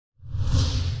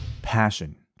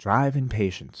passion, drive, and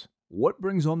patience. What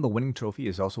brings home the winning trophy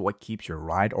is also what keeps your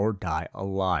ride or die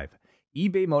alive.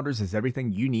 eBay Motors has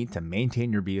everything you need to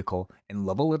maintain your vehicle and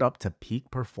level it up to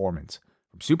peak performance.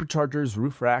 From superchargers,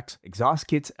 roof racks, exhaust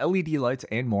kits, LED lights,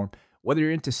 and more, whether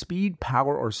you're into speed,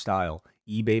 power, or style,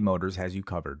 eBay Motors has you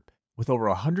covered. With over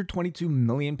 122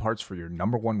 million parts for your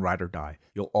number one ride or die,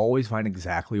 you'll always find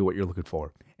exactly what you're looking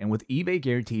for. And with eBay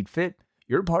Guaranteed Fit,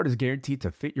 your part is guaranteed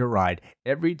to fit your ride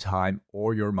every time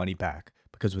or your money back.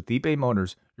 Because with eBay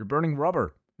Motors, you're burning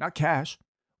rubber, not cash.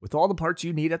 With all the parts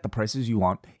you need at the prices you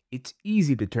want, it's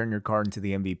easy to turn your car into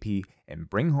the MVP and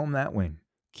bring home that win.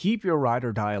 Keep your ride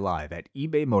or die alive at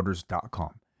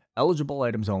ebaymotors.com. Eligible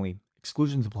items only.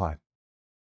 Exclusions apply.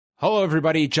 Hello,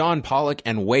 everybody. John Pollock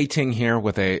and Wei Ting here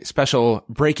with a special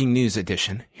breaking news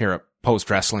edition here at Post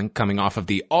Wrestling, coming off of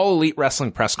the All Elite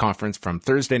Wrestling press conference from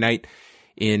Thursday night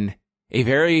in a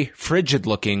very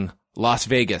frigid-looking Las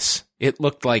Vegas. It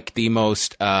looked like the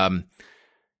most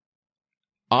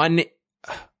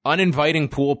uninviting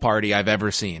pool party I've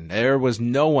ever seen. There was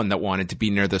no one that wanted to be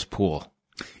near this pool.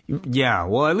 Yeah,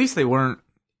 well, at least they weren't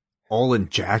all in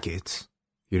jackets,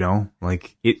 you know?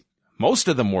 Like, it... Most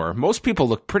of them were. Most people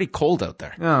looked pretty cold out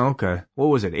there. Oh, okay. What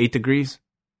was it, 8 degrees?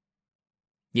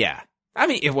 Yeah. I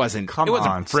mean, it wasn't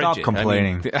frigid. Stop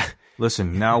complaining. I mean,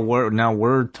 listen, now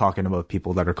we're talking about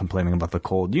people that are complaining about the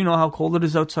cold. Do you know how cold it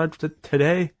is outside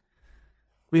today?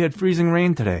 We had freezing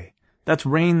rain today. That's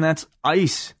rain, that's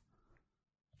ice.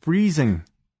 Freezing.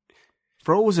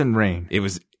 Frozen rain. It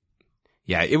was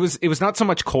not so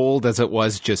much cold as it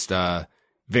was just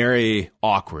very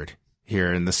awkward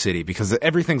here in the city because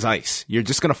everything's ice. You're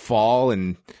just going to fall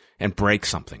and break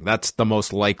something. That's the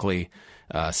most likely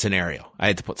scenario. I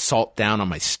had to put salt down on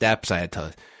my steps. I had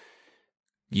to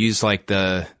use like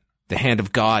the hand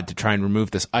of God to try and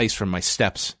remove this ice from my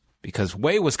steps because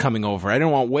Wei was coming over. I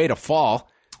didn't want Wei to fall.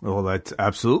 Well, that's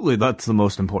the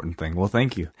most important thing. Well,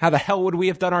 thank you. How the hell would we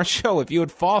have done our show if you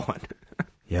had fallen?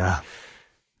 Yeah.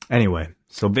 Anyway,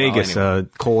 so Vegas,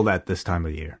 cold at this time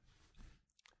of the year.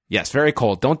 Yes, very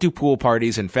cold. Don't do pool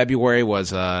parties. And February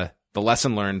was the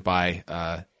lesson learned by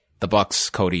the Bucks,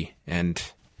 Cody, and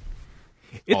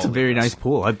it's a very nice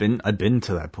pool. I've been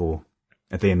to that pool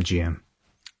at the MGM.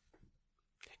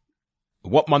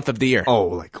 What month of the year? Oh,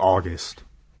 like August.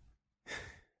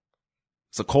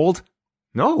 Is it cold?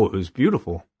 No, it was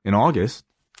beautiful in August.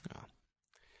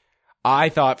 I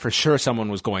thought for sure someone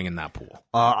was going in that pool.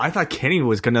 I thought Kenny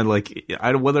was gonna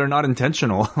whether or not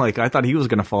intentional, I thought he was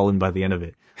gonna fall in by the end of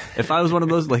it. If I was one of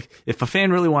those, if a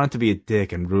fan really wanted to be a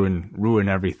dick and ruin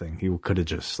everything, he could have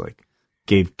just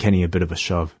gave Kenny a bit of a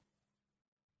shove.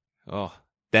 Oh,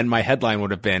 then my headline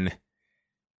would have been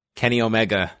Kenny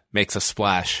Omega makes a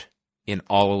splash in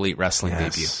All Elite Wrestling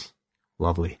debut.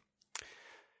 Lovely.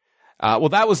 Well,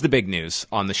 that was the big news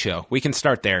on the show. We can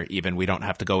start there even. We don't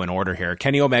have to go in order here.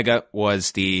 Kenny Omega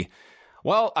was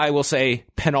I will say,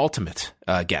 penultimate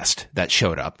guest that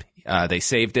showed up. They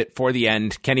saved it for the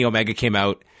end. Kenny Omega came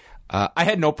out. I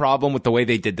had no problem with the way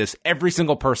they did this. Every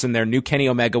single person there knew Kenny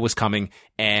Omega was coming,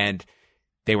 and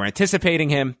they were anticipating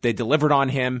him. They delivered on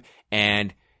him.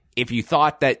 And if you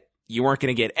thought that you weren't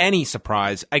going to get any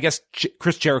surprise, I guess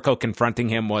Chris Jericho confronting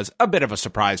him was a bit of a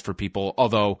surprise for people,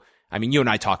 although... I mean, you and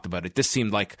I talked about it. This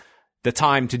seemed like the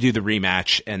time to do the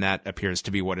rematch, and that appears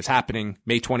to be what is happening.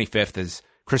 May 25th, as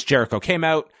Chris Jericho came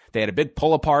out, they had a big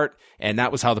pull apart, and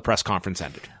that was how the press conference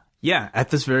ended. Yeah, at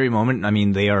this very moment, I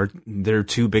mean, they're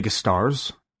two biggest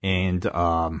stars, and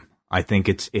I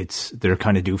think they're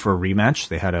kind of due for a rematch.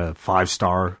 They had a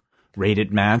 5-star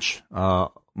rated match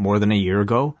more than a year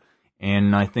ago,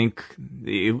 and I think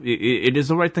it is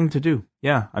the right thing to do.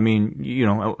 Yeah, I mean,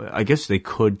 I guess they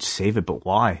could save it, but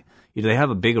why? They have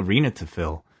a big arena to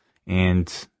fill,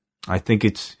 and I think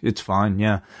it's fine.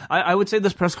 Yeah, I would say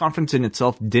this press conference in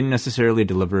itself didn't necessarily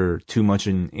deliver too much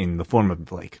in the form of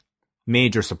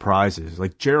major surprises.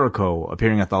 Like Jericho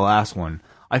appearing at the last one,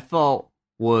 I felt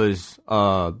was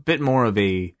a bit more of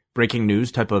a breaking news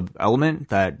type of element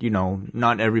that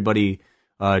not everybody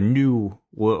knew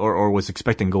or was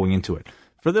expecting going into it.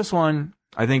 For this one,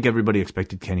 I think everybody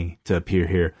expected Kenny to appear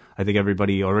here. I think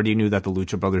everybody already knew that the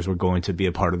Lucha Brothers were going to be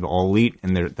a part of the All Elite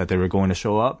and that they were going to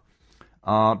show up.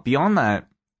 Beyond that,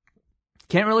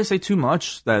 can't really say too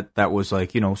much that was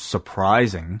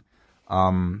surprising.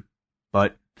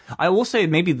 But I will say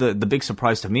maybe the big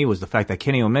surprise to me was the fact that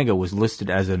Kenny Omega was listed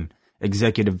as an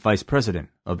executive vice president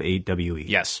of AWE.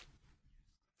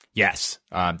 Yes,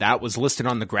 that was listed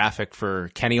on the graphic for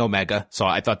Kenny Omega, so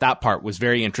I thought that part was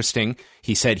very interesting.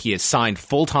 He said he has signed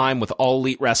full-time with All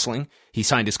Elite Wrestling. He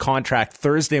signed his contract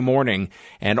Thursday morning,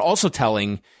 and also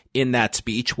telling in that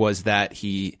speech was that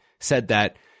he said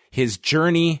that his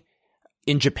journey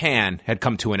in Japan had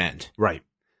come to an end. Right.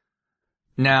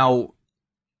 Now,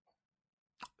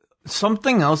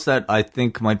 something else that I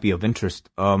think might be of interest,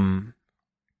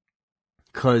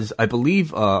 because I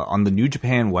believe on the New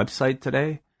Japan website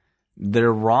today,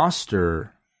 their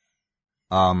roster,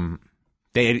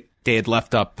 they had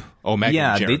left up Omega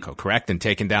and Jericho, correct, and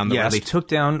taken down the rest. Yeah, they took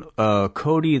down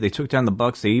Cody, they took down the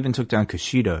Bucks, they even took down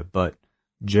Kushida, but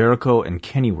Jericho and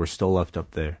Kenny were still left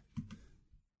up there.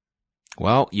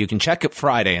 Well, you can check it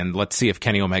Friday, and let's see if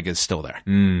Kenny Omega is still there.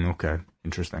 Okay,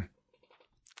 interesting.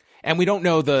 And we don't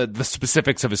know the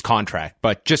specifics of his contract,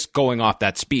 but just going off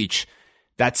that speech,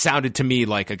 that sounded to me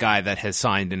like a guy that has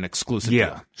signed an exclusive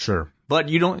deal. Sure. But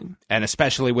you don't... And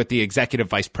especially with the executive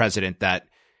vice president, that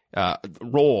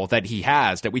role that he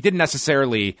has, that we didn't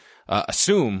necessarily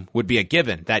assume would be a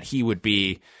given, that he would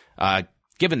be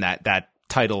given that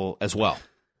title as well,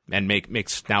 and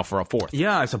makes now for a fourth.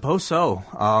 Yeah, I suppose so.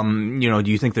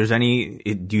 Do you think there's any...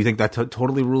 Do you think that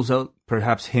totally rules out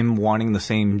perhaps him wanting the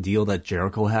same deal that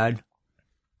Jericho had?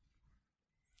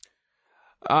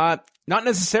 Not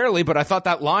necessarily, but I thought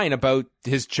that line about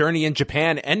his journey in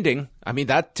Japan ending, I mean,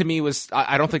 that to me was,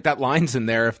 I don't think that line's in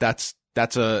there if that's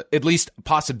at least a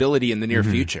possibility in the near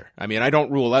future. I mean, I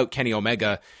don't rule out Kenny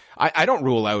Omega. I don't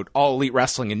rule out All Elite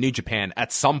Wrestling and New Japan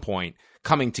at some point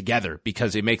coming together,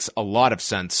 because it makes a lot of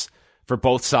sense for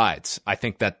both sides. I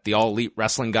think that the All Elite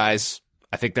Wrestling guys,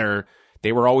 I think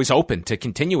they were always open to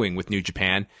continuing with New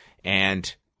Japan,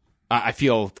 and I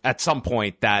feel at some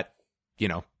point that,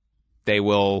 they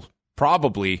will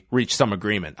probably reach some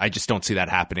agreement. I just don't see that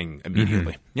happening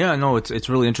immediately. Yeah, no, it's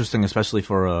really interesting, especially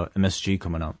for MSG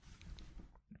coming up.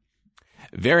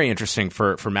 Very interesting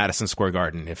for Madison Square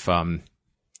Garden. If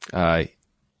a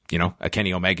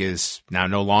Kenny Omega is now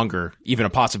no longer even a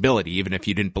possibility, even if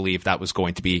you didn't believe that was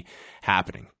going to be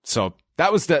happening. So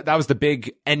that was the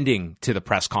big ending to the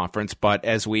press conference. But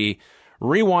as we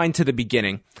rewind to the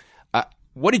beginning,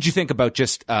 what did you think about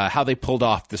just how they pulled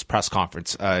off this press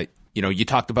conference? You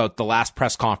talked about the last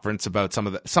press conference about some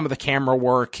of the camera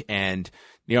work, and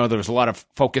there was a lot of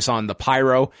focus on the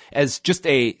pyro as just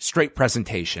a straight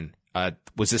presentation.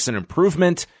 Was this an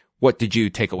improvement? What did you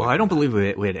take away? Well, I don't believe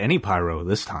we had any pyro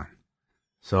this time.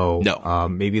 So no.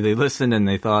 Maybe they listened and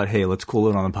they thought, hey, let's cool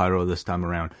it on the pyro this time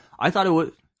around. I thought it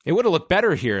would have looked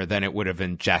better here than it would have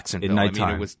in Jacksonville. In nighttime. I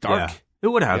mean, it was dark. Yeah, it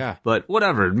would have, but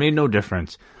whatever. It made no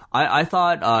difference. I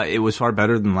thought it was far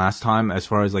better than last time as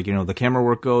far as the camera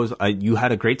work goes. You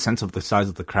had a great sense of the size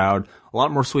of the crowd. A lot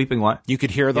more sweeping wide. You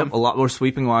could hear them. Yep, a lot more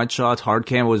sweeping wide shots. Hard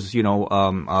cam was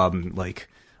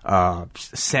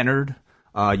centered.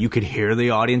 You could hear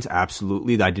the audience.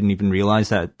 Absolutely. I didn't even realize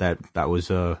that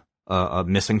was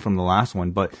missing from the last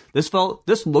one. But this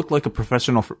looked like a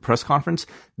professional press conference.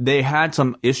 They had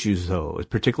some issues though,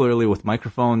 particularly with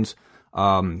microphones,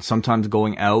 sometimes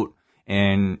going out.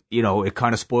 And, it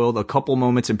kind of spoiled a couple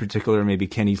moments in particular, maybe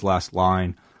Kenny's last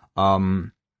line.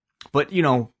 But,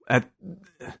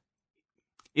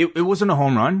 it wasn't a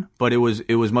home run, but it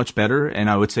was much better. And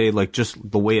I would say just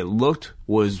the way it looked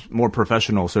was more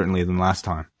professional, certainly, than last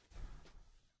time.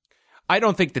 I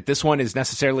don't think that this one is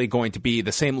necessarily going to be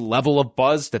the same level of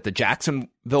buzz that the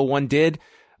Jacksonville one did.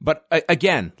 But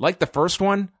again, like the first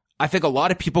one, I think a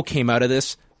lot of people came out of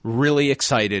this really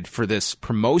excited for this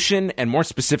promotion, and more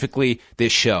specifically,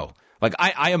 this show.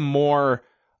 I am more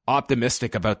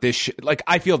optimistic about this.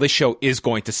 I feel this show is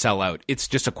going to sell out. It's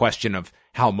just a question of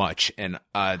how much and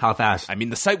how fast. I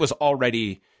mean, the site was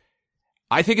already.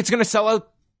 I think it's going to sell out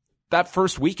that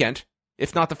first weekend,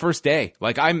 if not the first day.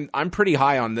 I'm pretty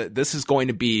high on this is going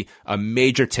to be a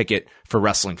major ticket for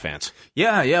wrestling fans.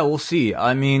 Yeah, we'll see.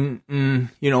 I mean,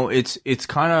 it's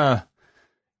kind of.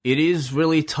 It is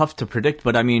really tough to predict,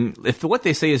 but I mean, if what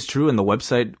they say is true and with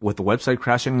the website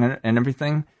crashing and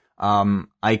everything,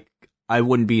 I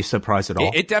wouldn't be surprised at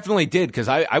all. It definitely did, because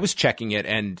I was checking it,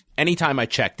 and anytime I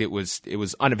checked, it was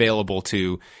unavailable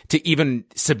to even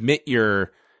submit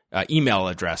your email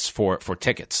address for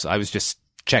tickets. I was just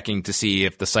checking to see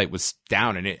if the site was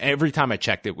down, and every time I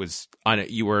checked, it was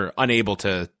you were unable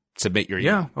to submit your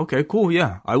email. Yeah, okay, cool,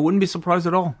 yeah. I wouldn't be surprised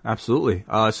at all, absolutely.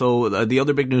 So the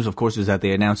other big news, of course, is that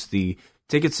they announced the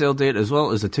ticket sale date as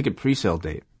well as the ticket pre-sale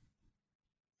date.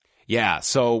 Yeah,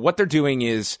 so what they're doing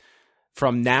is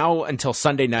from now until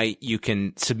Sunday night, you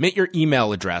can submit your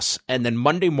email address, and then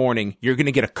Monday morning, you're going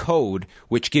to get a code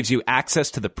which gives you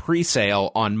access to the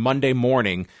pre-sale on Monday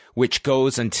morning, which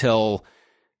goes until...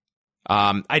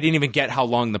 I didn't even get how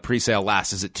long the pre-sale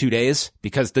lasts. Is it 2 days?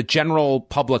 Because the general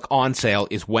public on sale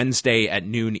is Wednesday at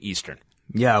noon Eastern.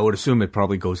 Yeah, I would assume it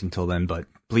probably goes until then, but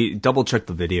please double check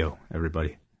the video,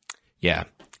 everybody. Yeah.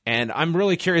 And I'm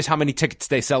really curious how many tickets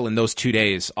they sell in those 2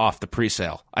 days off the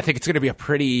presale. I think it's going to be a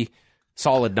pretty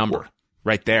solid number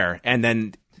right there. And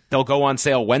then they'll go on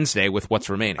sale Wednesday with what's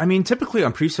remaining. I mean, typically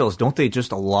on presales, don't they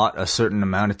just allot a certain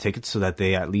amount of tickets so that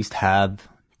they at least have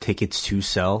tickets to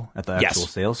sell at the actual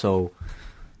sale? So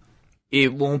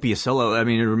it won't be a sellout. I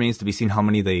mean, it remains to be seen how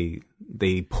many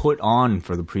they put on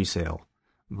for the presale.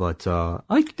 But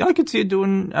I could see it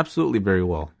doing absolutely very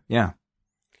well. Yeah.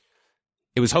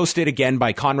 It was hosted again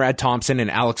by Conrad Thompson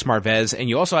and Alex Marvez, and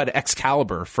you also had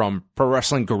Excalibur from Pro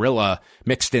Wrestling Guerrilla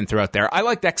mixed in throughout there. I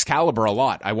liked Excalibur a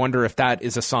lot. I wonder if that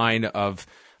is a sign of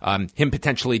him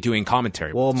potentially doing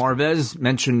commentary. Well, Marvez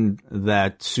mentioned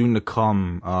that soon to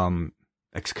come,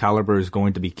 Excalibur is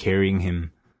going to be carrying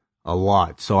him a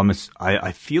lot. So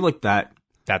I feel like that's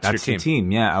your team. The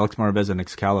team. Yeah, Alex Marvez and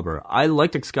Excalibur. I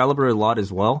liked Excalibur a lot as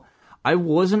well. I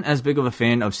wasn't as big of a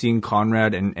fan of seeing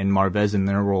Conrad and Marvez in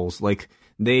their roles. Like,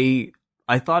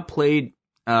 I thought played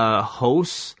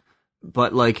hosts,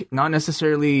 but like not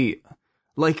necessarily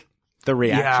like the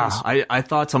reactions. Yeah, I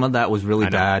thought some of that was really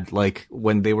bad. Like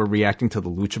when they were reacting to the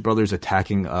Lucha Brothers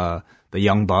attacking the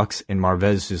Young Bucks, and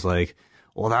Marvez is like,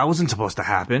 "Well, that wasn't supposed to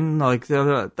happen." Like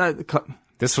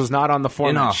this was not on the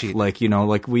format sheet. Like, you know,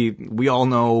 like we all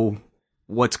know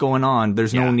what's going on.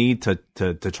 There's no need to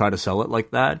try to sell it like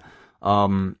that.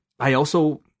 I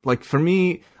also, like, for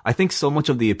me, I think so much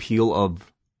of the appeal of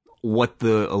what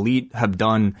the Elite have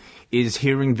done is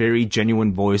hearing very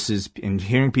genuine voices and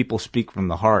hearing people speak from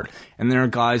the heart. And there are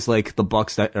guys like the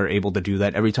Bucks that are able to do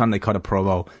that every time they cut a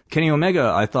promo. Kenny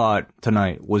Omega, I thought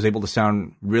tonight, was able to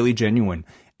sound really genuine.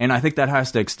 And I think that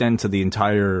has to extend to the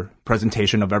entire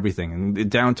presentation of everything,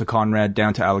 and down to Conrad,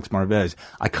 down to Alex Marvez.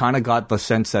 I kind of got the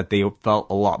sense that they felt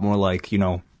a lot more like, you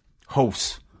know,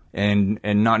 hosts and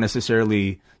not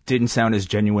necessarily didn't sound as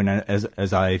genuine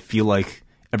as I feel like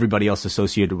everybody else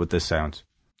associated with this sounds.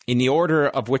 In the order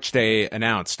of which they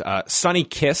announced, Sonny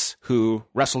Kiss, who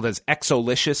wrestled as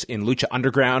Exolicious in Lucha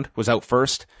Underground, was out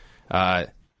first,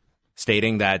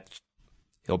 stating that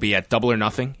he'll be at Double or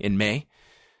Nothing in May.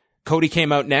 Cody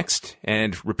came out next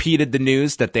and repeated the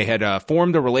news that they had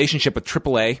formed a relationship with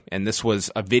AAA, and this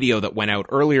was a video that went out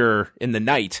earlier in the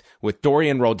night with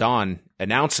Dorian Rodon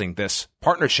announcing this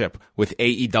partnership with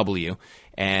AEW,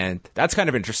 and that's kind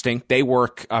of interesting. They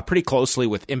work pretty closely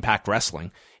with Impact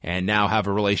Wrestling and now have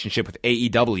a relationship with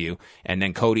AEW, and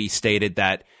then Cody stated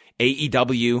that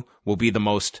AEW will be the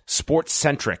most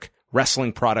sports-centric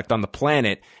wrestling product on the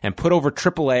planet and put over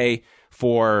AAA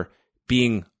for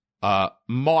being a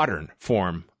modern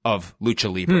form of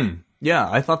Lucha Libre. Yeah,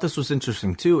 I thought this was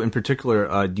interesting too. In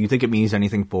particular, do you think it means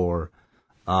anything for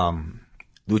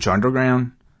Lucha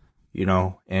Underground? You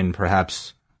know, and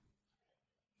perhaps,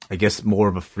 I guess, more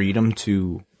of a freedom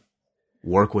to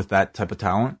work with that type of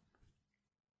talent?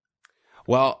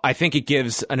 Well, I think it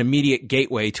gives an immediate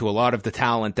gateway to a lot of the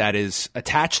talent that is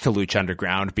attached to Lucha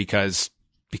Underground because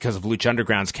of Lucha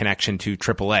Underground's connection to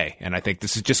AAA. And I think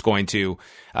this is just going to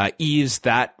ease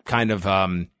that kind of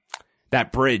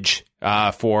that bridge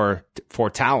for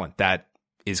talent that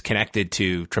is connected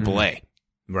to AAA.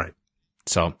 Right.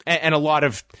 So, and a lot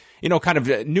of, you know, kind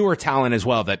of newer talent as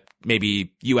well that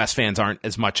maybe U.S. fans aren't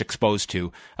as much exposed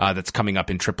to that's coming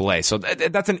up in AAA. So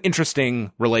that's an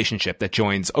interesting relationship that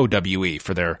joins OWE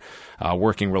for their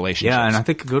working relationships. Yeah, and I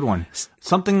think a good one.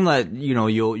 Something that, you know,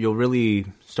 you'll really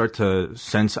start to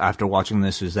sense after watching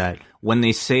this is that when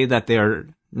they say that they're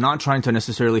not trying to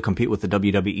necessarily compete with the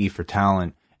WWE for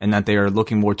talent and that they are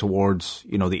looking more towards,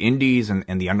 you know, the indies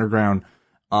and the underground,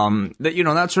 that, you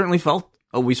know, that certainly felt.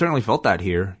 We certainly felt that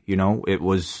here. You know, it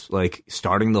was like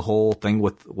starting the whole thing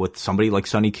with somebody like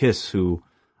Sonny Kiss, who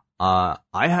I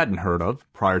hadn't heard of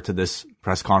prior to this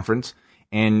press conference,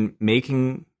 and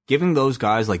giving those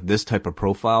guys like this type of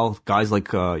profile, guys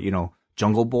like you know,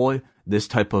 Jungle Boy, this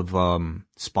type of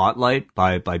spotlight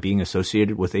by being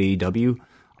associated with AEW.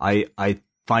 I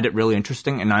find it really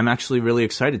interesting, and I'm actually really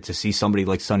excited to see somebody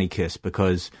like Sonny Kiss,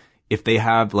 because if they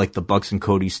have like the Bucks and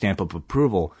Cody stamp of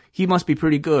approval, he must be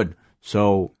pretty good.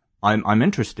 So I'm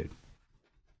interested.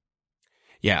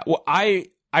 Yeah, well, I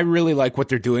really like what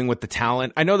they're doing with the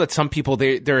talent. I know that some people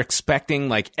they're expecting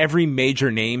like every major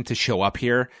name to show up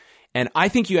here, and I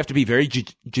think you have to be very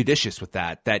judicious with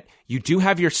that. That you do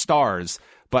have your stars,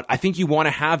 but I think you want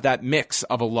to have that mix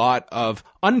of a lot of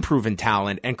unproven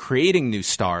talent and creating new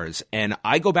stars. And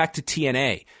I go back to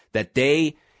TNA, that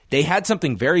they had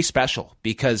something very special,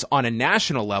 because on a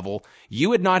national level,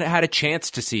 you had not had a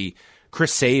chance to see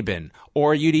Chris Sabin,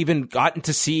 or you'd even gotten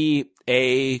to see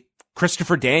a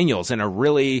Christopher Daniels in a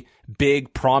really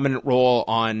big, prominent role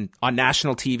on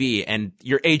national TV, and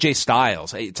your AJ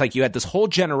Styles. It's like you had this whole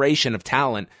generation of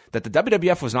talent that the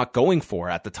WWF was not going for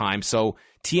at the time. So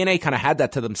TNA kind of had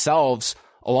that to themselves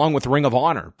along with Ring of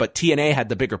Honor, but TNA had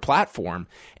the bigger platform.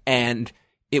 And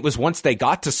it was once they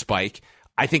got to Spike,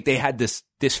 I think they had this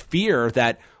fear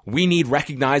that we need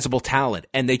recognizable talent,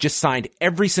 and they just signed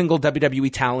every single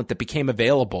WWE talent that became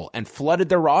available and flooded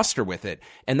their roster with it.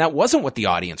 And that wasn't what the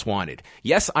audience wanted.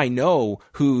 Yes, I know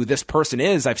who this person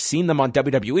is. I've seen them on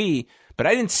WWE, but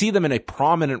I didn't see them in a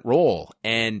prominent role.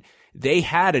 And they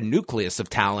had a nucleus of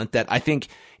talent that I think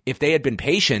if they had been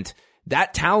patient,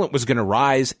 that talent was going to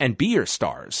rise and be your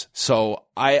stars. So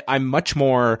I'm much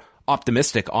more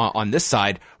optimistic on this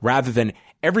side rather than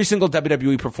every single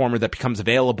WWE performer that becomes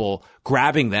available,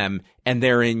 grabbing them, and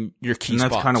they're in your key spots.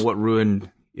 And that's kind of what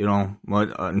ruined,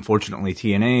 unfortunately,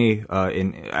 TNA,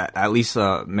 in at least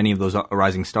many of those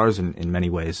rising stars in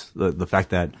many ways. The fact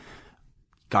that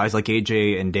guys like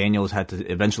AJ and Daniels had to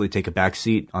eventually take a back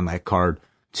seat on that card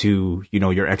to,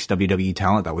 your ex-WWE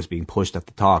talent that was being pushed at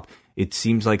the top. It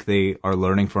seems like they are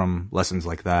learning from lessons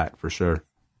like that, for sure.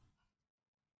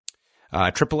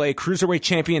 AAA Cruiserweight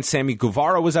Champion Sammy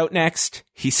Guevara was out next.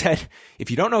 He said, if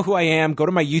you don't know who I am, go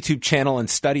to my YouTube channel and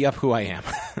study up who I am.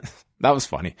 That was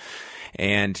funny.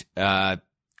 And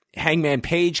Hangman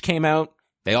Page came out.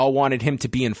 They all wanted him to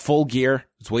be in full gear.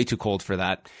 It's way too cold for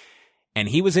that. And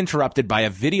he was interrupted by a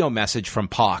video message from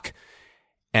Pac.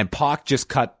 And Pac just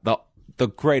cut the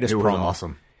greatest promo. It was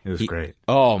awesome. It was great.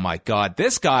 Oh, my God.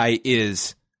 This guy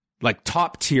is like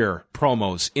top tier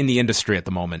promos in the industry at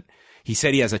the moment. He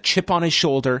said he has a chip on his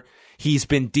shoulder. He's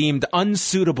been deemed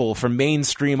unsuitable for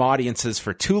mainstream audiences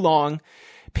for too long.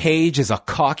 Page is a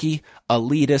cocky,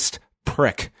 elitist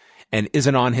prick and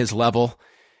isn't on his level.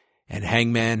 And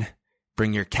Hangman,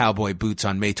 bring your cowboy boots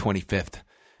on May 25th,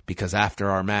 because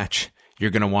after our match, you're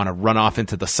going to want to run off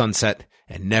into the sunset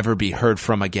and never be heard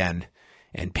from again.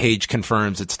 And Page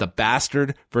confirms it's the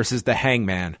Bastard versus the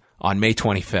Hangman on May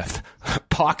 25th.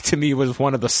 Pac, to me, was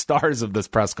one of the stars of this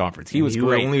press conference. He was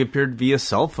great. He only appeared via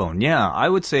cell phone. Yeah, I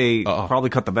would say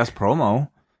probably cut the best promo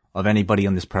of anybody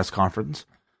on this press conference.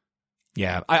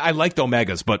 Yeah, I liked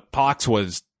Omega's, but Pac's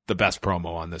was the best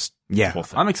promo on this whole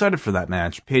thing. I'm excited for that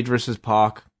match. Page versus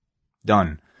Pac,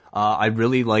 done. I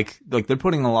really like they're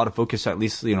putting a lot of focus, at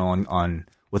least, on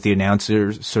with the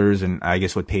announcers and I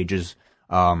guess with Page's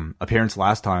appearance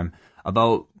last time,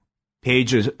 about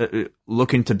Page is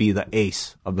looking to be the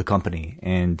ace of the company,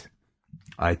 and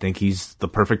I think he's the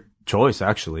perfect choice,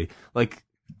 actually. Like,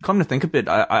 come to think of it,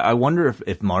 I wonder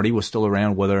if Marty was still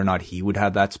around, whether or not he would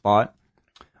have that spot.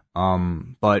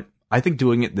 But I think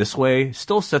doing it this way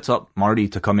still sets up Marty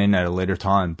to come in at a later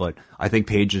time, but I think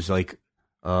Page is like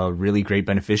a really great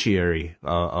beneficiary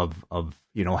of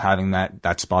having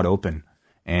that spot open,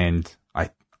 and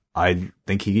I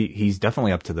think he's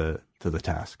definitely up to the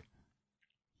task.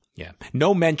 Yeah.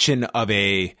 No mention of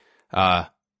a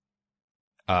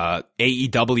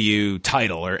AEW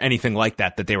title or anything like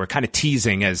that they were kind of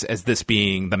teasing as this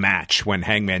being the match when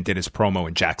Hangman did his promo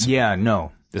in Jacksonville. Yeah,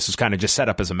 no. This was kind of just set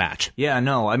up as a match. Yeah,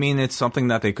 no. I mean, it's something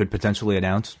that they could potentially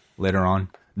announce later on.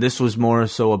 This was more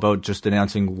so about just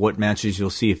announcing what matches you'll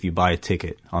see if you buy a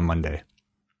ticket on Monday.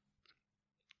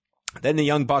 Then the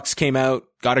Young Bucks came out,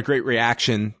 got a great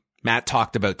reaction. Matt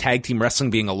talked about tag team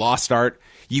wrestling being a lost art.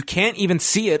 You can't even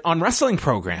see it on wrestling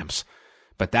programs.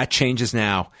 But that changes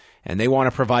now. And they want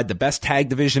to provide the best tag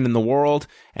division in the world.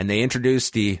 And they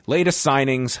introduced the latest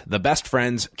signings, the best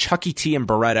friends, Chucky T and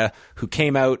Beretta, who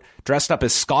came out dressed up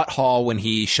as Scott Hall when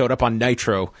he showed up on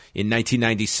Nitro in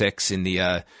 1996 in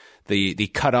the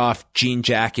cut-off jean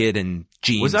jacket and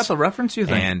jeans. Was that the reference, you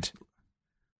think? And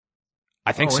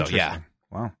I think so, yeah.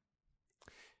 Wow.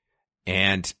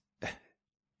 And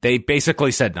they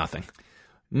basically said nothing.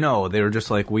 No, they were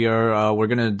just like, we're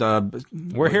gonna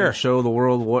here, show the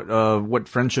world what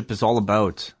friendship is all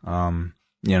about.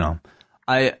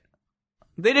 They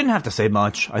didn't have to say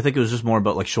much. I think it was just more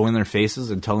about like showing their faces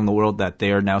and telling the world that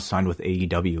they are now signed with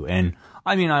AEW. And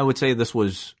I mean, I would say this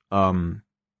was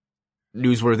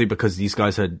newsworthy because these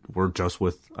guys were just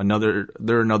with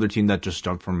another team that just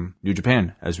jumped from New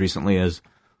Japan as recently as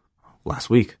last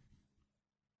week.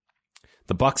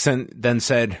 The Bucks then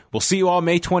said, "We'll see you all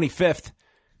May 25th."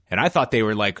 And I thought they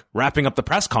were like wrapping up the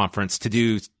press conference to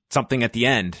do something at the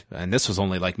end. And this was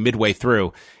only like midway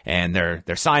through. And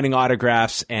they're signing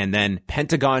autographs. And then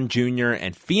Pentagon Jr.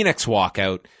 and Phoenix walk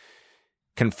out,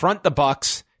 confront the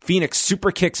Bucks. Phoenix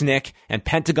super kicks Nick, and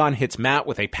Pentagon hits Matt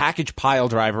with a package pile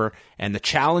driver. And the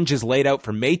challenge is laid out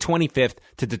for May 25th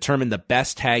to determine the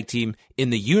best tag team in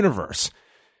the universe.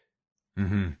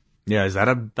 Mm-hmm. Yeah, is that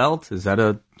a belt? Is that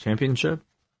a championship?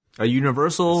 A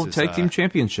Universal Tag Team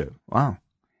Championship. Wow.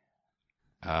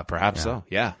 Perhaps so.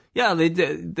 Yeah. Yeah, they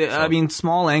did. I mean,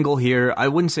 small angle here. I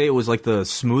wouldn't say it was like the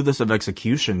smoothest of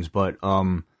executions, but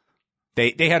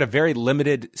they had a very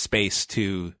limited space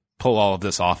to pull all of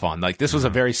this off on. Like, this was a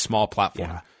very small platform.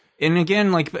 Yeah. And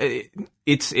again, like,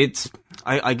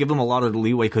 I give them a lot of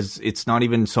leeway because it's not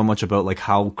even so much about like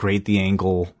how great the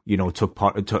angle, took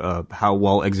part to how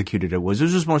well executed it was. It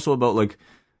was just more so about like,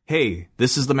 hey,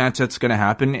 this is the match that's going to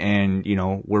happen, and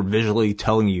we're visually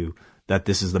telling you that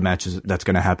this is the match that's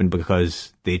going to happen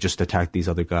because they just attacked these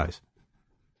other guys.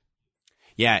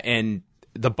 Yeah, and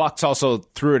the Bucks also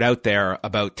threw it out there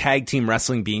about tag team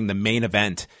wrestling being the main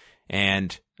event,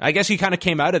 and I guess you kind of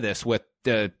came out of this with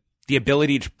the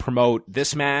ability to promote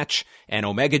this match and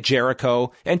Omega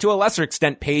Jericho, and to a lesser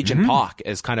extent Paige and Pac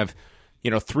as kind of,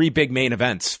 three big main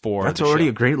events for That's the already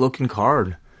show. a great looking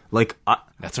card. Like,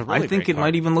 That's a really I think great it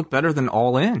might even look better than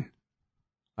All In.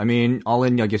 I mean, All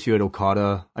In, I guess you had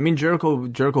Okada. I mean,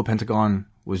 Jericho Pentagon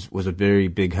was a very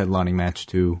big headlining match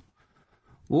too.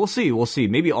 We'll see.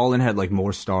 Maybe All In had like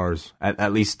more stars,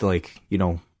 at least like,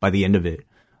 by the end of it.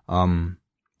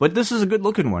 But this is a good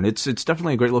looking one. It's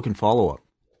definitely a great looking follow up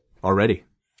already.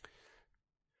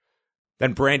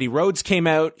 Then Brandy Rhodes came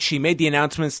out. She made the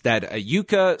announcements that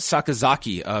Yuka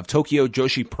Sakazaki of Tokyo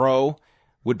Joshi Pro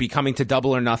would be coming to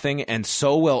Double or Nothing, and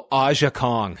so will Aja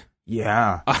Kong.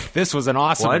 Yeah. This was an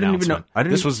awesome announcement.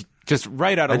 This was just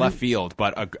right out of left field,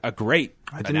 but a great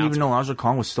I didn't even know Aja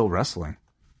Kong was still wrestling.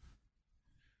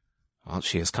 Well,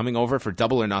 she is coming over for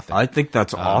Double or Nothing. I think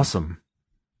that's awesome.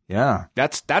 Yeah.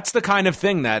 That's the kind of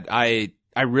thing that I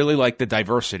really like, the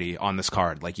diversity on this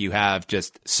card. Like, you have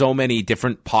just so many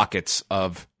different pockets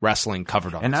of wrestling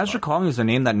covered on and this Aja card. Kong is a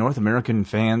name that North American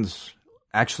fans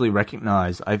actually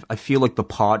recognize. I feel like the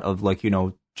pot of like,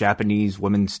 Japanese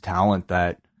women's talent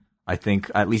that I think,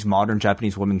 at least modern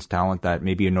Japanese women's talent that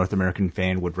maybe a North American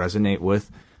fan would resonate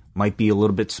with, might be a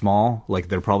little bit small. Like,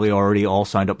 they're probably already all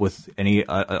signed up with any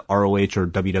ROH or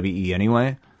WWE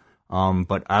anyway.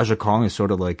 But Aja Kong is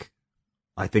sort of like,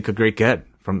 I think, a great get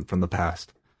from the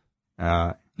past.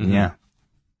 Yeah.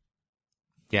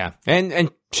 Yeah.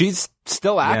 And she's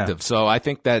still active. So I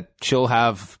think that she'll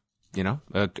have,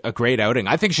 a great outing.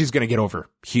 I think she's going to get over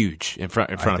huge in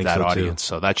front of that audience.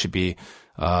 So that should be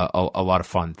a lot of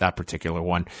fun, that particular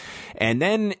one. And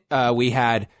then we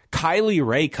had Kylie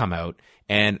Rae come out,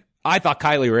 and I thought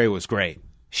Kylie Rae was great.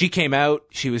 She came out,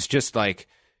 she was just like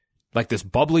this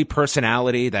bubbly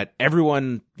personality that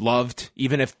everyone loved,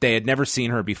 even if they had never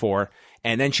seen her before.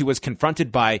 And then she was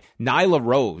confronted by Nyla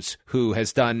Rose, who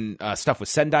has done stuff with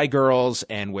Sendai Girls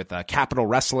and with Capital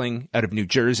Wrestling out of New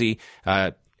Jersey.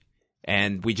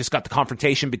 And we just got the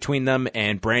confrontation between them,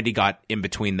 and Brandy got in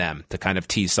between them to kind of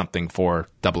tease something for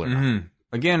Double or Nothing.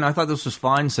 Again, I thought this was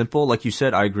fine, simple. Like you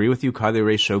said, I agree with you. Kylie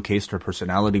Rae showcased her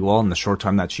personality well in the short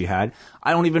time that she had.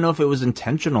 I don't even know if it was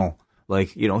intentional. Like,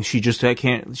 she just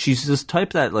can't. She's this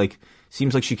type that like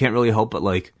seems like she can't really help but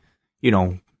like,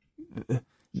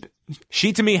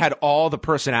 She to me had all the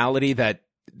personality that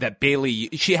Bayley.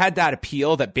 She had that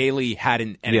appeal that Bayley had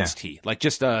in NXT. Yeah. Like,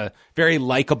 just a very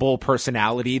likable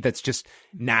personality that's just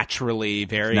naturally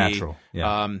very natural.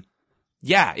 Yeah.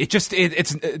 Yeah,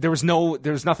 there was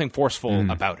nothing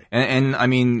forceful about it. And I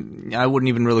mean, I wouldn't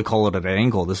even really call it an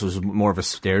angle. This was more of a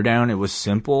stare down. It was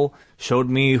simple. Showed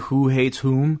me who hates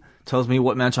whom. Tells me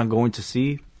what match I'm going to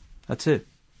see. That's it.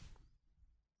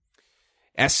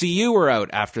 SCU were out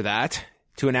after that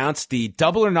to announce the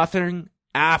Double or Nothing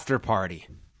after party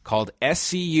called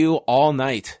SCU All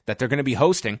Night that they're going to be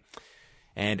hosting.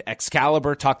 And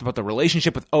Excalibur talked about the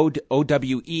relationship with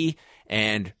OWE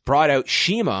and brought out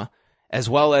Shima, as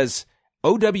well as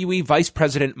OWE Vice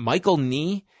President Michael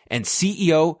Nee and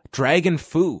CEO Dragon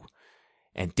Fu.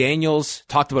 And Daniels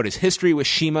talked about his history with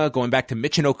Shima going back to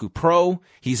Michinoku Pro.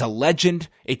 He's a legend,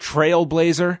 a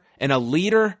trailblazer, and a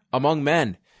leader among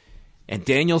men. And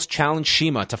Daniels challenged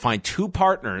Shima to find two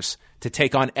partners to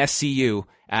take on SCU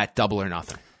at Double or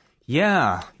Nothing.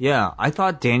 Yeah. I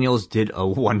thought Daniels did a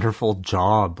wonderful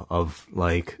job of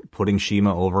like putting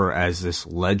Shima over as this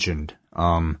legend.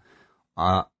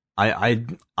 I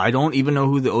don't even know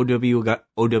who the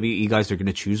OWE guys are going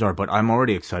to choose are, but I'm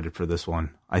already excited for this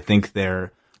one. I think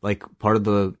they're like part of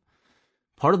the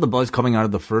buzz coming out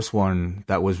of the first one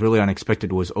that was really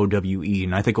unexpected was OWE,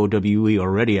 and I think OWE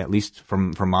already, at least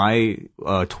from my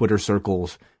Twitter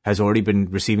circles, has already been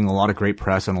receiving a lot of great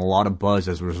press and a lot of buzz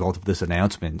as a result of this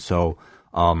announcement. So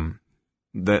I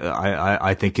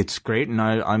think it's great, and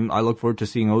I look forward to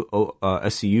seeing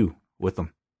SCU with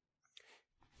them.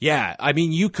 Yeah, I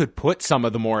mean, you could put some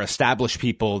of the more established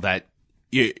people that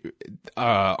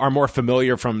are more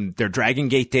familiar from their Dragon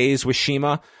Gate days with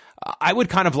CIMA, I would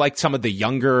kind of like some of the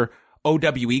younger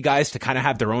OWE guys to kind of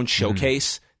have their own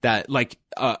showcase that, like,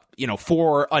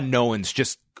 4 unknowns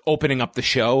just opening up the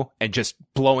show and just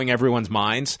blowing everyone's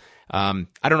minds. I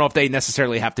don't know if they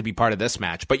necessarily have to be part of this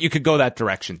match, but you could go that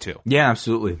direction too. Yeah,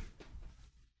 absolutely.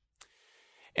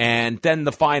 And then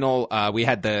the final, we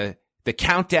had the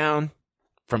countdown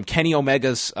from Kenny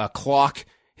Omega's clock,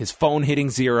 his phone hitting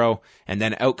 0, and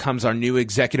then out comes our new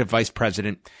executive vice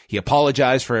president. He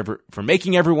apologized for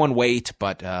making everyone wait,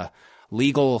 but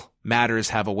legal matters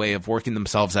have a way of working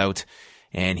themselves out,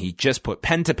 and he just put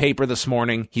pen to paper this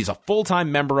morning. He's a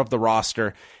full-time member of the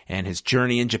roster, and his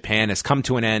journey in Japan has come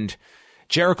to an end.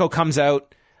 Jericho comes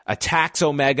out, attacks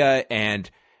Omega,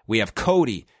 and we have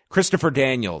Cody, Christopher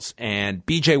Daniels, and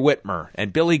BJ Whitmer,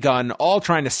 and Billy Gunn all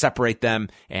trying to separate them,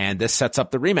 and this sets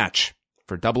up the rematch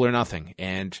for Double or Nothing.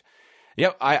 And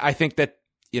yeah, I think that,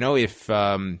 if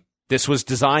this was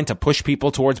designed to push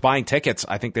people towards buying tickets,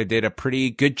 I think they did a pretty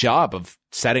good job of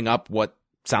setting up what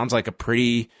sounds like a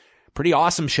pretty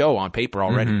awesome show on paper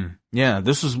already. Mm-hmm. Yeah,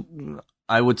 this is,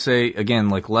 I would say, again,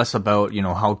 like less about,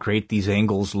 how great these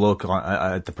angles look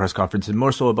at the press conference and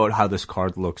more so about how this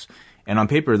card looks. And on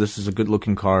paper, this is a good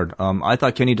looking card. I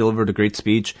thought Kenny delivered a great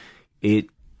speech.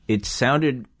 It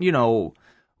sounded,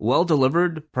 well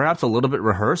delivered, perhaps a little bit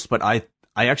rehearsed, but I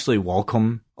actually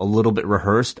welcome a little bit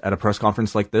rehearsed at a press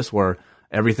conference like this where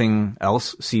everything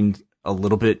else seemed a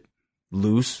little bit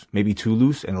loose, maybe too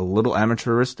loose and a little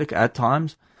amateuristic at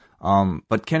times.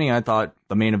 But Kenny, I thought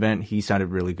the main event, he sounded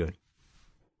really good.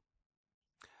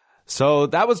 So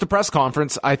that was the press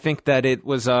conference. I think that it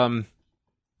was,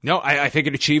 I think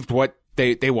it achieved what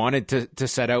they wanted to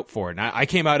set out for. And I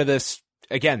came out of this,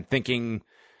 again, thinking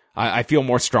I feel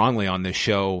more strongly on this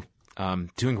show,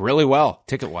 doing really well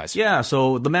ticket-wise. Yeah,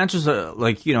 so the matches,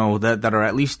 that are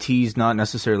at least teased, not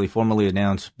necessarily formally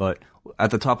announced, but at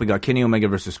the top we got Kenny Omega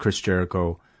versus Chris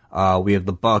Jericho. We have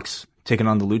the Bucks taking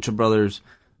on the Lucha Brothers,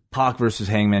 Pac versus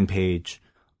Hangman Page,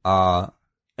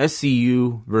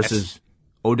 SCU versus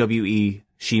OWE,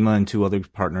 CIMA and 2 other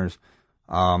partners,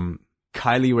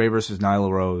 Kylie Ray versus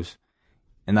Nyla Rose,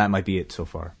 and that might be it so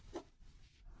far.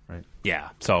 Right. Yeah,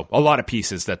 so a lot of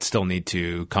pieces that still need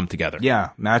to come together. Yeah,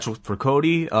 match for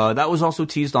Cody. That was also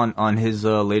teased on his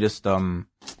latest,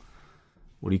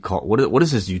 what do you call, what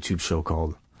is his YouTube show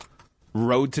called?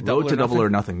 Road to Double or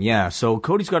Nothing. Yeah, so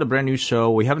Cody's got a brand new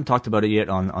show. We haven't talked about it yet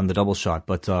on the Double Shot,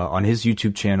 but on his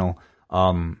YouTube channel,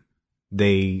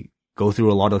 they go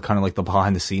through a lot of kind of like the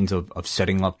behind the scenes of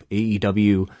setting up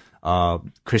AEW.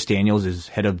 Chris Daniels is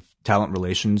head of talent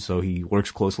relations, so he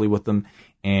works closely with them.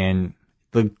 And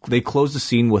they close the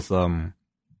scene with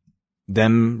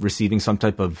them receiving some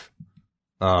type of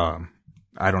call,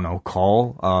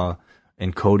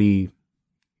 and Cody,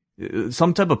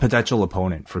 some type of potential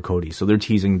opponent for Cody. So they're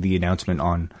teasing the announcement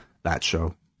on that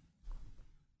show.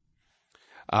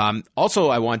 Also,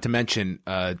 I want to mention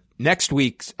next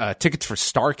week's tickets for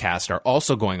StarCast are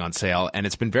also going on sale, and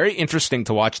it's been very interesting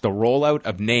to watch the rollout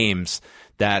of names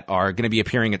that are going to be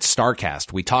appearing at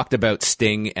StarCast. We talked about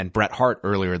Sting and Bret Hart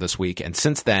earlier this week, and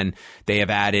since then, they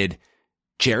have added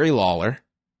Jerry Lawler,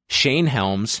 Shane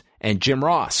Helms, and Jim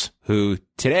Ross, who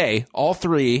today, all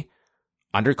 3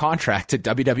 under contract to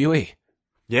WWE.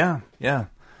 Yeah, yeah.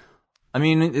 I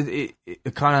mean,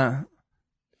 it kind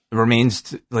of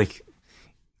remains like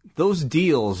those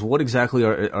deals. What exactly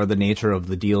are the nature of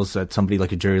the deals that somebody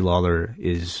like a Jerry Lawler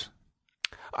is?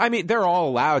 I mean, they're all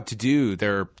allowed to do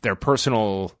their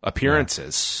personal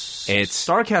appearances. Yeah.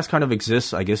 StarCast kind of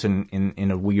exists, I guess,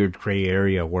 in a weird gray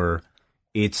area where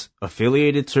it's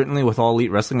affiliated certainly with All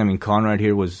Elite Wrestling. I mean, Conrad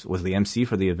here was the MC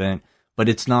for the event, but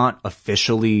it's not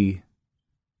officially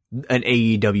an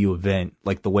AEW event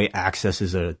like the way Access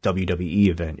is a WWE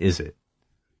event, is it?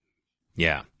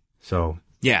 Yeah. So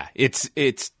yeah, it's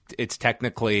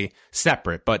technically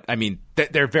separate, but I mean,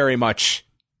 they're very much,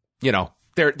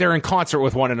 they're in concert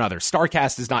with one another.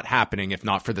 StarCast is not happening if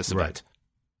not for this event. Right.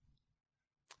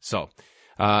 So,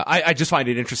 I just find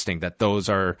it interesting that those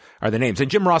are the names. And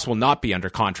Jim Ross will not be under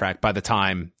contract by the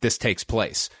time this takes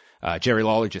place. Jerry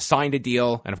Lawler just signed a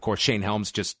deal, and of course Shane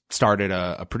Helms just started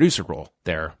a producer role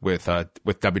there with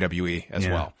WWE as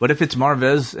well. But if it's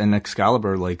Marvez and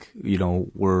Excalibur, like,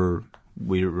 we're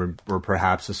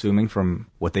perhaps assuming from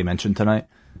what they mentioned tonight,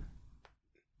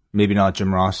 maybe not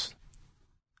Jim Ross.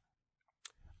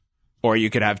 Or you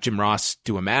could have Jim Ross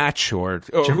do a match, or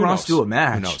Jim Ross do a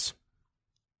match. Who knows?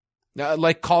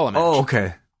 Call a match. Oh, okay.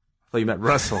 I thought you meant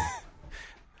wrestle.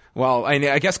 Well,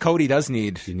 I guess Cody does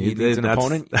needs an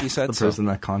opponent, he said. That's the person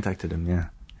that contacted him, yeah.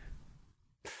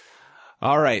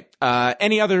 All right.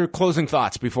 Any other closing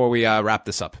thoughts before we wrap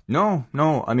this up? No.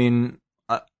 I mean,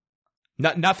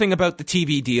 nothing about the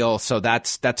TV deal. So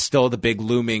that's still the big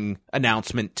looming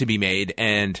announcement to be made.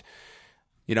 And,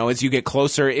 as you get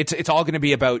closer, it's all going to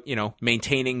be about,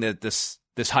 maintaining this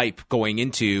hype going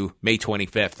into May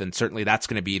 25th. And certainly that's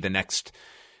going to be the next,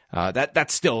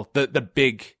 that's still the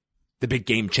big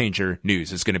game changer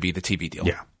news is going to be the TV deal.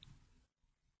 Yeah.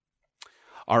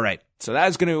 All right. So that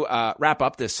is going to wrap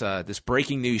up this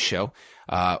breaking news show.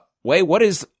 Wei, what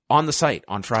is on the site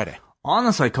on Friday? On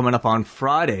the site coming up on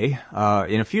Friday,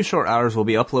 in a few short hours, we'll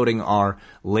be uploading our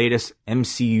latest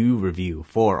MCU review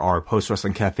for our Post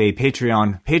Wrestling Cafe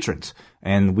Patreon patrons.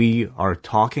 And we are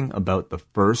talking about the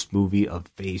first movie of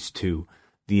Phase 2.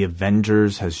 The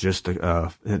Avengers has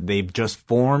they've just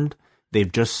formed.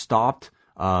 They've just stopped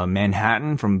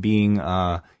Manhattan from being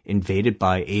invaded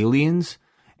by aliens.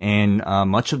 And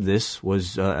much of this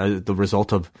was the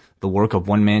result of the work of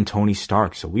one man, Tony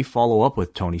Stark. So we follow up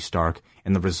with Tony Stark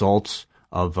and the results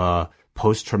of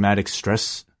post-traumatic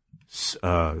stress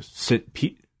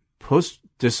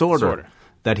post-disorder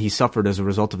that he suffered as a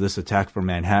result of this attack from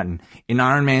Manhattan in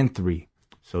Iron Man 3.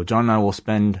 So John and I will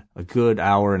spend a good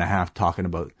hour and a half talking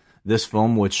about this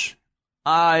film, which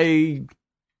is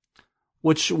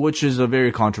a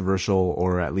very controversial,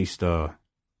 or at least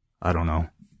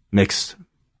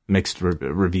mixed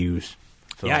reviews.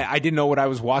 So. Yeah, I didn't know what I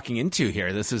was walking into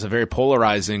here. This is a very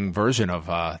polarizing version of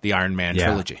the Iron Man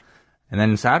trilogy. And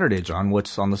then Saturday, John,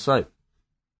 what's on the site?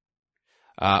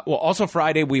 Also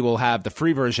Friday, we will have the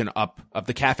free version up of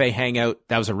the Cafe Hangout.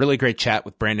 That was a really great chat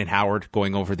with Brandon Howard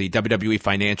going over the WWE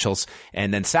financials.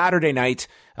 And then Saturday night,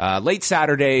 late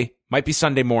Saturday, might be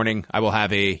Sunday morning, I will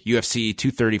have a UFC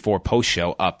 234 post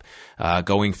show up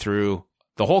going through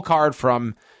the whole card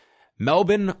from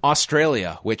Melbourne,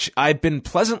 Australia, which I've been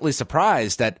pleasantly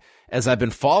surprised that as I've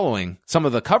been following some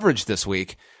of the coverage this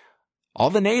week, all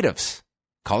the natives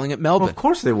calling it Melbourne. Well, of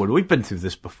course they would. We've been through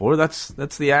this before. That's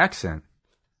the accent.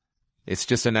 It's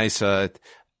just a nice,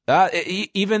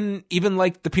 even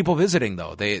like the people visiting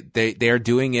though, they are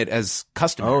doing it as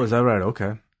customary. Oh, is that right?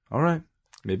 Okay. All right.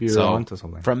 Maybe you're onto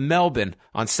something. From Melbourne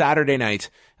on Saturday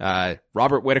night,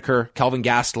 Robert Whittaker, Kelvin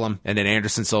Gastelum, and then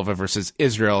Anderson Silva versus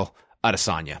Israel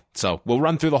Adesanya. So we'll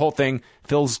run through the whole thing.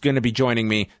 Phil's going to be joining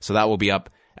me, so that will be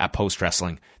up at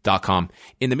postwrestling.com.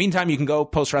 In the meantime, you can go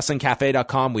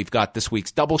postwrestlingcafe.com. We've got this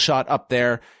week's double shot up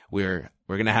there. We're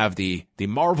going to have the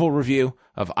Marvel review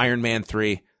of Iron Man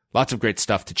 3. Lots of great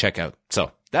stuff to check out.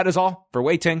 So that is all for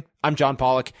Wei Ting. I'm John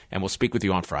Pollock, and we'll speak with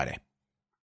you on Friday.